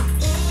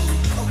 ooh,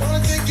 I wanna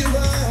take you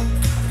out.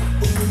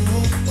 Ooh,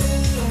 ooh,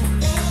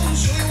 ooh,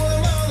 show you what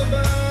I'm all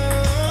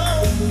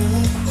about. Ooh,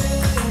 ooh,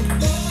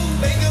 ooh,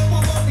 make up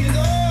for what we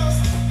lost.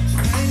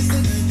 Tonight's the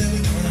night that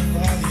we're gonna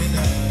fall in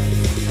love.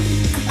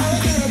 I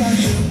don't care about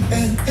you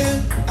and him.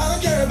 I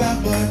don't care about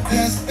what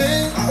has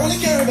been. I only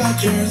care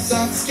about your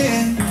soft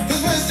skin.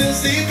 'Cause we're still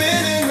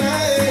sleeping in my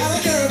head. I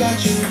don't care about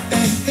you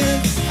and him.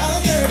 I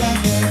don't care about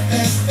what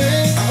has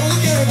been. I only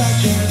care about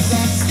your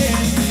soft skin.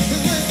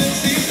 'Cause we're still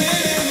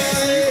sleeping in my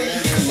head.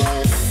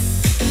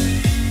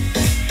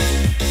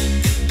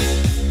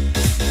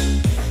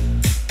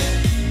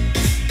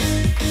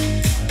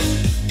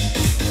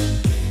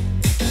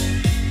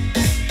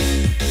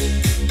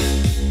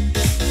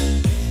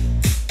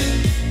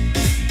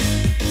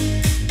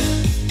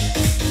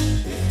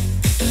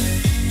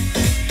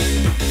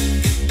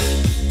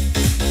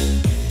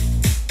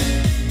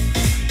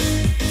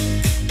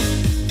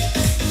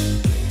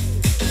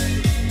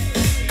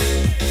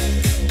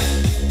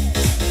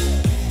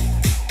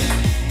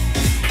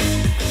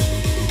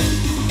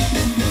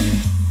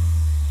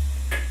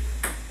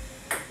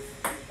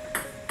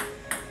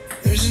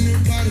 There's a new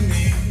part of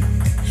me,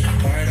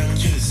 part I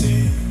want you to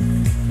see.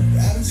 You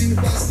haven't seen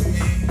the best of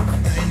me,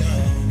 I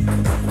know.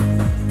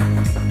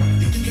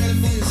 You can try to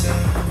fool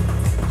yourself,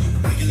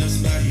 like you love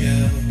somebody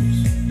else,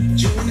 but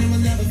you and him will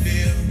never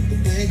feel the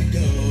way we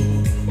do.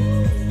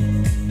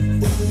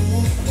 Ooh,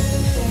 ooh,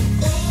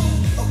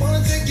 ooh, I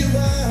wanna take you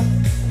out.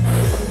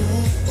 Ooh,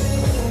 ooh,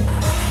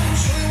 ooh,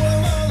 show you what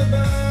I'm all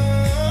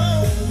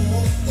about. Ooh,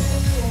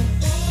 ooh,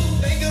 ooh,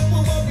 make up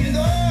for what we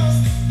lost.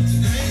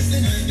 Tonight's the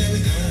night that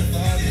we're gonna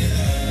fall in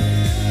love.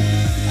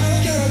 I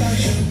don't care about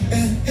you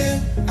and him.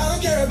 I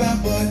don't care about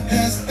what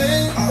has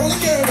been. I only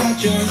care about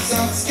your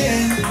soft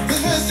skin.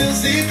 'Cause we're still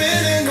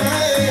sleeping in my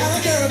head. I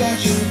don't care about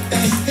you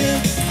and him.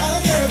 I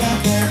don't care about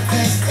what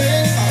has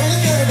been. I only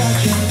care about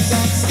your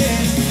soft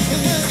skin.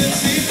 'Cause we're still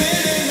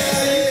sleeping in my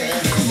head.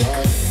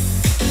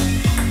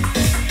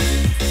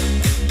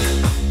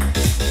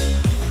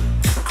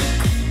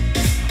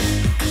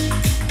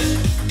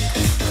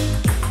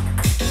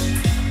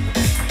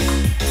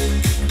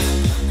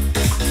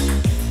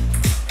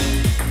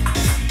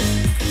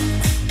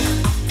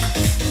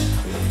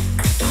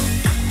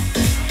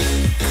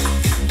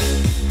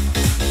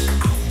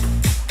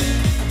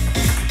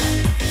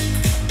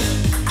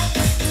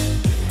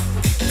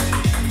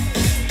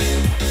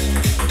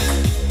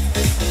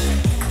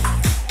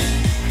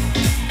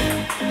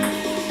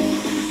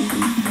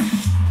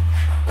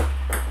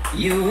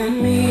 You and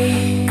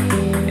me,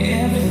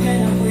 everything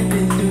that we've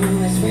been through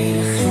has made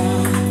us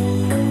strong.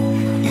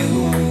 You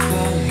won't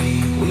call me,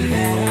 we've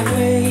had our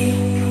way,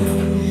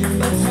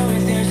 but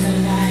somewhere there's a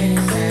light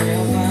inside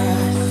of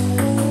us.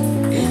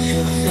 It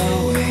shows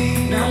away.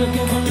 Not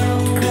looking for no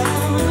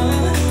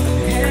love,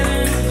 heaven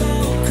to go,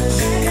 'cause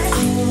I got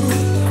you,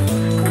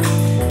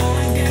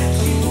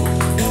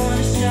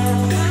 gonna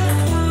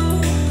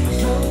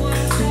show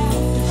what's up.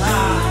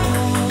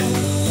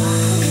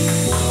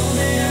 All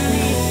that I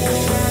need is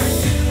trying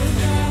to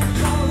go,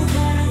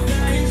 but I'm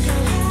flying so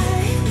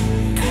high.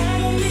 I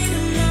don't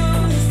even know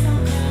if I'm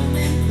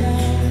coming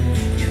down.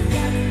 You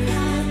got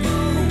my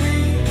boat when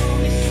you hold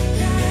me so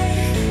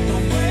tight. The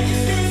world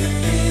just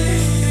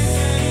disappears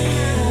inside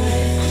my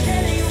eyes. I'm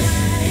telling you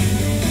why,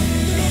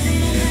 this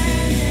ain't no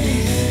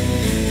madness.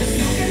 The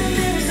smoke and the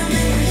mirrors are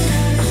making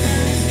sun, the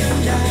sun has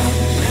come down.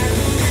 I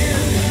don't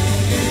live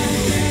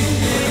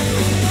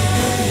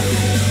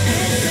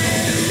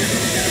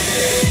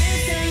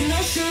this ain't no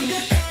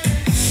sugar.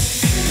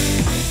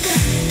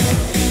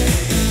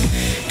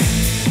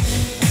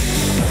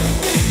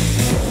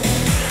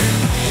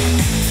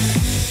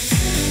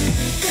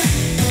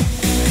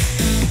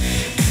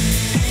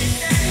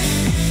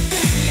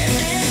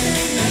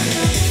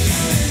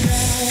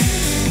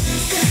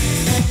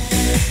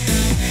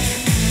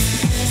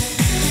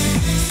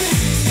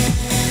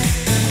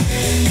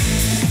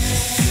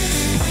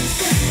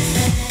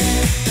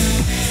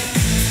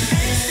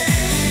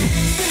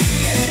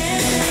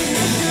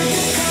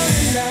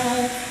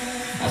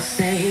 I'll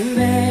say